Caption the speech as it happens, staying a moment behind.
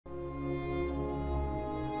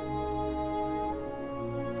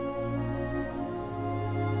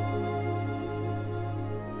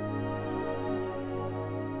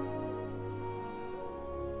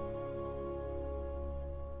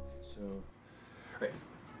Right,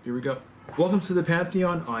 here we go. Welcome to the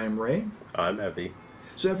Pantheon. I am Ray. I'm Evie.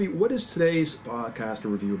 So, Evie, what is today's podcast or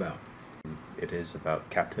review about? It is about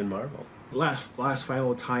Captain Marvel. Last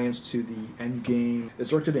final tie-ins to the Endgame.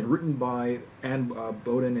 It's directed and written by Ann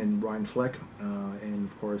Bowden and Brian Fleck, and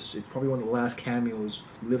of course, it's probably one of the last cameos,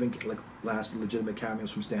 last legitimate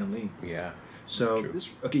cameos from Stan Lee. Yeah. So, true.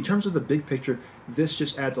 In terms of the big picture, this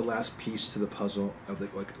just adds a last piece to the puzzle of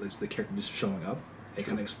the character just showing up. It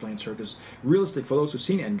kind of explains her, because realistic, for those who've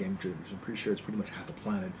seen Endgame, which I'm pretty sure it's pretty much half the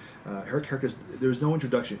planet, her character's, there's no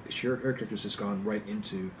introduction. Her character's just gone right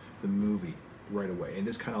into the movie right away, and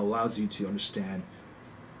this kind of allows you to understand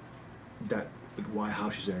that, how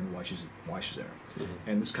she's there and why she's there,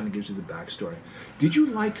 and this kind of gives you the backstory. Did you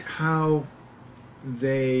like how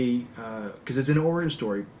they, because it's an origin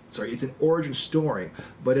story. Sorry, it's an origin story,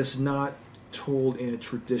 but it's not told in a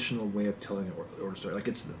traditional way of telling an origin story. Like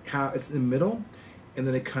it's in the middle, and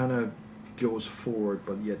then it kind of goes forward,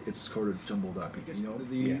 but yet it's sort of jumbled up. You know,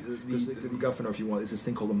 the governor, if you want, is this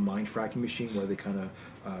thing called a mind fracking machine, where they kind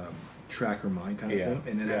of track her mind, kind of thing,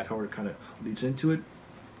 and then that's how it kind of leads into it.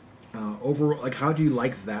 Overall, like, how do you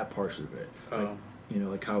like that part of it?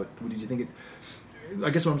 What did you think?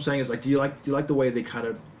 I guess what I'm saying is, like, do you like the way they kind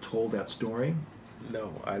of told that story?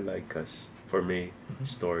 No, I like for me,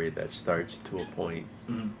 story that starts to a point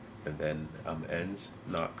and then ends,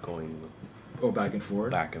 not going back and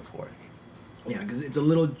forth. Back and forth. Yeah, because it's a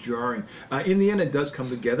little jarring. In the end, it does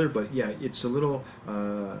come together, but yeah, it's a little.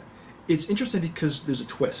 It's interesting because there's a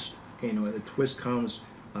twist. And the twist comes,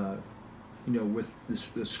 with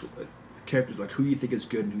this characters, like who you think is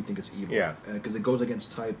good and who you think is evil. Yeah. Because it goes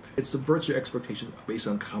against type. It subverts your expectations based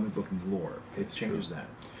on comic book lore. It changes that.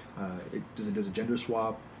 It does a gender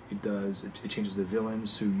swap. It changes the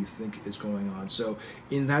villains who you think is going on. So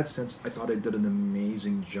in that sense, I thought it did an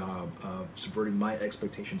amazing job of subverting my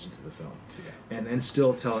expectations into the film, and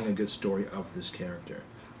still telling a good story of this character.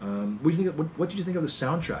 What did you think of the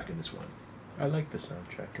soundtrack in this one? I liked the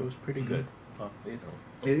soundtrack. It was pretty good.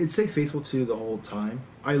 It stayed faithful to the whole time.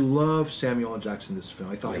 I love Samuel L. Jackson in this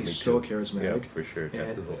film. I thought he's so charismatic. Yeah, for sure,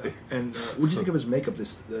 definitely. And what did you think of his makeup?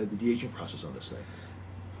 The de-aging process on this thing.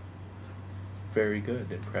 Very good,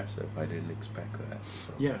 impressive. I didn't expect that.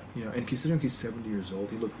 So. Yeah, and considering he's 70 years old,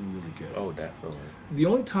 he looked really good. Oh, definitely. The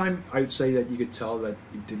only time I would say that you could tell that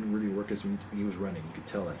it didn't really work is when he was running. You could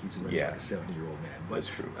tell that he's like a 70-year-old man. But, that's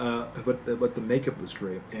true. But the makeup was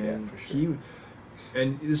great, and for sure.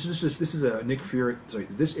 This is a Nick Fury. Sorry,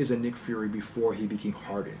 this is a Nick Fury before he became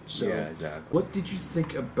hardened. So, exactly. What did you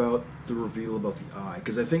think about the reveal about the eye?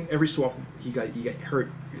 Because I think every so often he got hurt.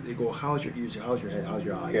 They go, "How's your ears? How's your head? How's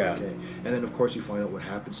your eye?" Yeah. Okay, and then of course you find out what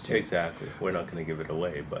happens to him. Exactly. We're not going to give it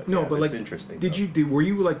away, but but it's interesting. Were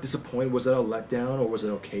you like disappointed? Was that a letdown, or was it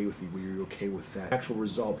okay with you? Were you okay with that actual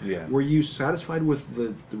result? Yeah. Were you satisfied with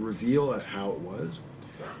the reveal at how it was?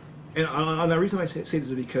 And the reason I say this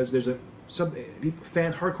is because there's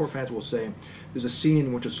hardcore fans will say there's a scene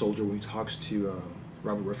in Winter Soldier when he talks to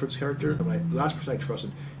Robert Redford's character. The last person I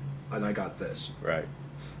trusted, and I got this, right,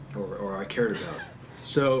 or I cared about.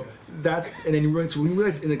 So that, and then when you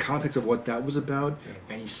realize in the context of what that was about,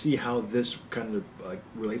 and you see how this kind of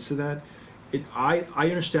relates to that, I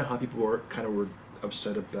understand how people were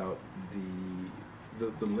upset about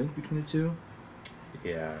the link between the two.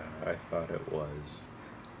 Yeah, I thought it was.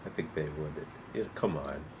 I think they would. Come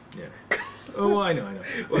on. Yeah. Oh, I know.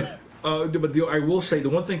 But I will say the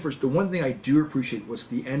one thing I do appreciate was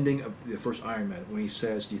the ending of the first Iron Man, when he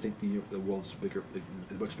says, "Do you think the world's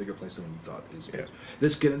a much bigger place than when you thought it is?" Yeah.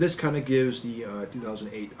 This kind of gives the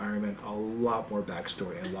 2008 Iron Man a lot more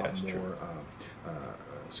backstory and a lot more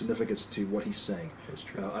significance to what he's saying. That's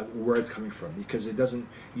true. Where it's coming from, because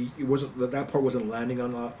that part wasn't landing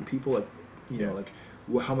on a lot of people.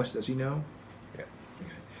 How much does he know?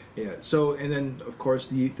 Yeah. So, and then of course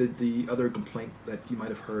the other complaint that you might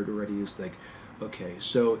have heard already is like, okay,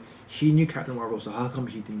 so he knew Captain Marvel, so how come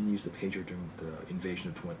he didn't use the pager during the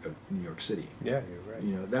invasion of New York City? Yeah, you're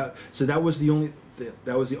right. That was the only.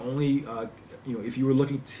 If you were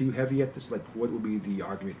looking too heavy at this, like, what would be the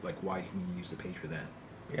argument, like, why he used the pager then?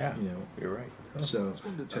 Yeah. You're right. So let's go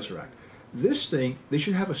to the Tesseract. This thing, they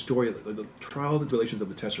should have a story, like the trials and tribulations of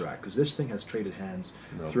the Tesseract, because this thing has traded hands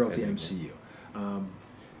throughout the MCU.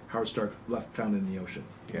 Howard Stark found in the ocean,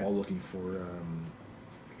 while looking for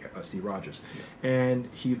Steve Rogers, and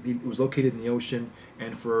he was located in the ocean.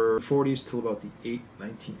 And for the 40s till about the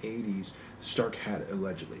 1980s, Stark had it,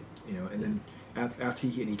 allegedly, and then after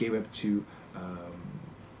he gave up to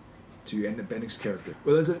Annette Bening's character.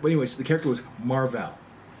 But anyways, the character was Marvel.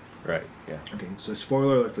 Right. Yeah. Okay. So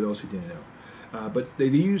spoiler alert for those who didn't know. But they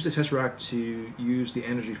used the Tesseract to use the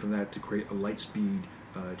energy from that to create a light speed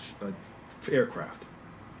aircraft,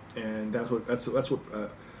 and that's what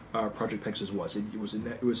Project Pegasus was. It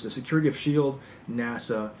was the security of Shield,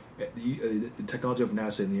 NASA, the technology of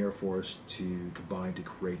NASA and the Air Force to combine to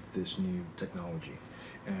create this new technology,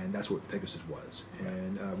 and that's what Pegasus was.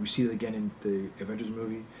 And we see it again in the Avengers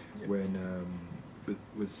movie when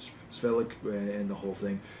with Svelik and the whole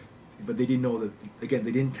thing. But they didn't know that, again,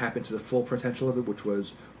 they didn't tap into the full potential of it, which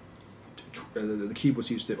was the key was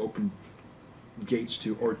used to open gates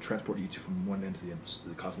to or transport you from one end to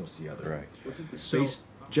the cosmos to the other. Right. What's it? The space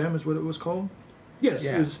gem is what it was called? Yes,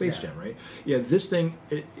 it was a space gem, right? Yeah, this thing,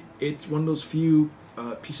 it's one of those few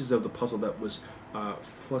pieces of the puzzle that was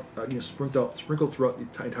sprinkled throughout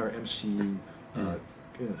the entire MCU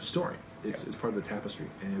story. It's part of the tapestry,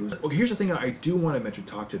 and it was. Okay, here's the thing I do want to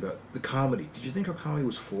talk to you about the comedy. Did you think our comedy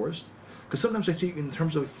was forced? Because sometimes I see in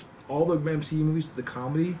terms of all the MCU movies, the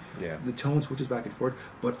comedy, the tone switches back and forth.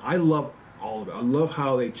 But I love all of it. I love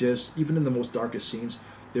how they just, even in the most darkest scenes,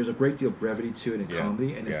 there's a great deal of brevity to it in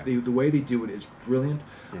comedy, and the way they do it is brilliant.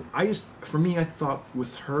 For me, I thought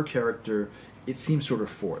with her character, it seemed sort of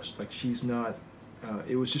forced. Like she's not.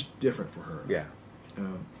 It was just different for her. Yeah.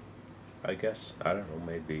 I guess I don't know.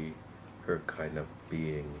 Maybe her kind of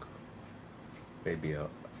being, maybe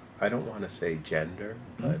I don't want to say gender,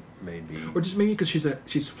 but maybe, or just maybe because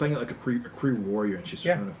she's playing like a Cree warrior, and she's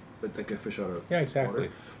kind of like a fish out of exactly.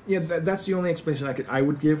 water. Yeah, that's the only explanation I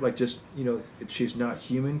would give. Like just she's not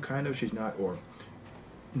human, kind of. She's not or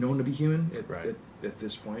known to be human at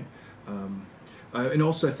this point. And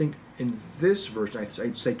also, I think in this version,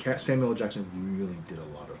 I'd say Samuel L. Jackson really did a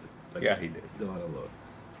lot of it. Like, he did. Did a lot of it.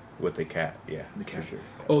 With the cat, the cat. Sure.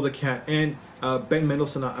 Oh, the cat, and Ben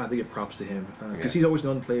Mendelsohn. I think it props to him because he's always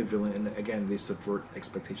known to play a villain, and again, they subvert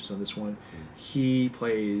expectations on this one. He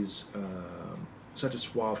plays such a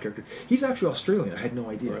suave character. He's actually Australian. I had no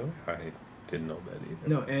idea. Really? I didn't know that either.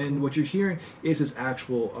 No, and what you're hearing is his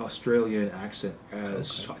actual Australian accent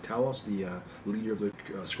as Talos, the leader of the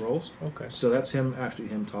Skrulls. Okay. So that's him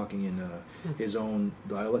talking in his own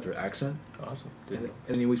dialect or accent. Awesome.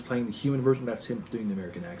 And he was playing the human version. That's him doing the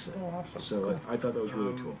American accent. Oh, awesome. So cool. I thought that was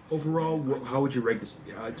really cool. Overall, how would you rate this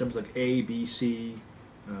in terms of like A, B, C?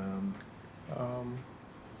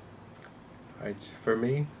 For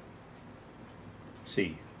me,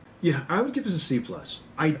 C. Yeah, I would give this a C+.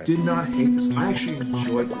 I did not hate this. I actually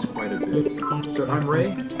enjoyed this quite a bit. So I'm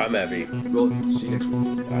Ray. I'm Abby. We'll see you next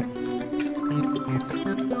week.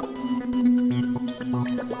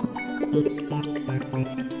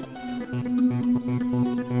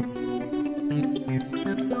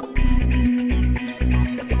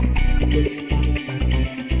 Bye.